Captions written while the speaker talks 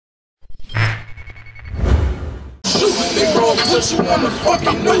They bro put you on the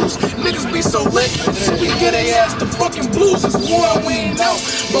fucking news. Niggas be so lit, so we get they ass the fucking blues. It's war, we ain't out,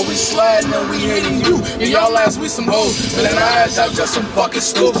 but we sliding and we hating you. And y'all ass we some hoes, but in our eyes y'all just some fucking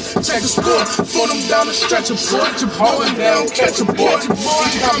stoops. Check the score, throw them down the stretcher, boy. Going down, catch a boy.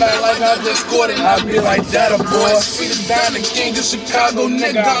 Come back like I just scored it. I be like that, a boy. PheDaDon, the king of Chicago,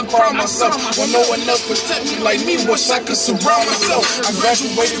 nigga. I cry myself when no one else protect me like me. Wish I could surround myself. I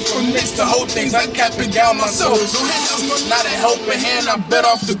graduated from this to whole things. I cap and gown myself. Not a helping hand. I bet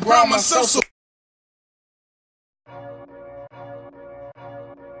off the ground myself. So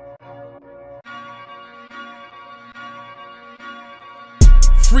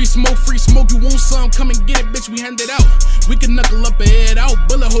free smoke, you want some, come and get it, bitch, we hand it out. We can knuckle up and head out,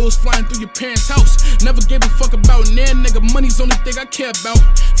 bullet holes flying through your parents' house. Never gave a fuck about near nigga, money's the only thing I care about.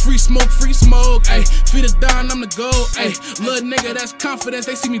 Free smoke, ayy, PheDaDon, I'm the goal, ayy. Little nigga, that's confidence,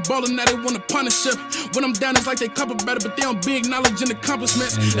 they see me ballin', now they wanna punish up. When I'm down, it's like they couple better, but they don't be acknowledging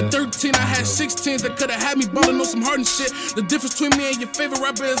accomplishments. At 13, I had 16s that could've had me ballin' on some hard and shit. The difference between me and your favorite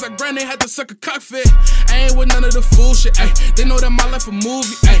rapper is like granny had to suck a cockfit. I ain't with none of the fool shit, ayy. They know that my life a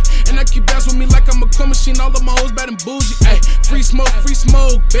movie, ayy. And I keep dancing with me like I'm a car machine, all of my hoes bad and bougie, ayy. Free smoke,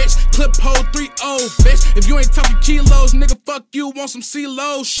 bitch. Clip hole 3-0, bitch. If you ain't talking kilos, nigga, fuck you, want some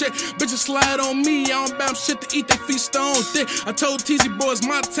CeeLo shit. Bitches slide on me, I don't bound shit to eat, they feast on thick. I told TZ boys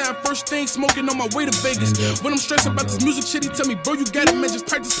my time, first thing, smoking on my way to Vegas. When I'm stressed about this music shit, he tell me, bro, you got it, man, just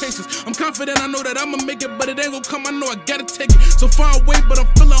practice patience. I'm confident, I know that I'ma make it, but it ain't gon' come, I know I gotta take it. So far away, but I'm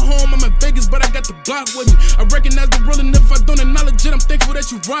feeling home, I'm in Vegas, but I got the block with me. I recognize the real, and if I don't acknowledge it, I'm thankful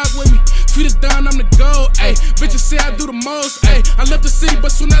that you ride with me. PheDaDon, I'm the goal, ayy. Bitches say I do the most, ayy. I left the city,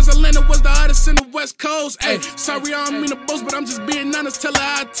 but soon as I landed, was the hottest in the West Coast, ayy. Sorry, I don't mean to boast, but I'm just being honest, tell her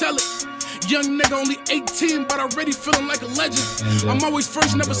how I tell it. Young nigga, only 18, but already feeling like a legend. I'm always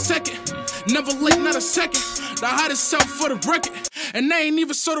first, never second. Never late, not a second. The hottest self for the record, and they ain't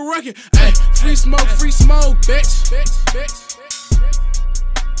even so the record. Ayy, free smoke, bitch.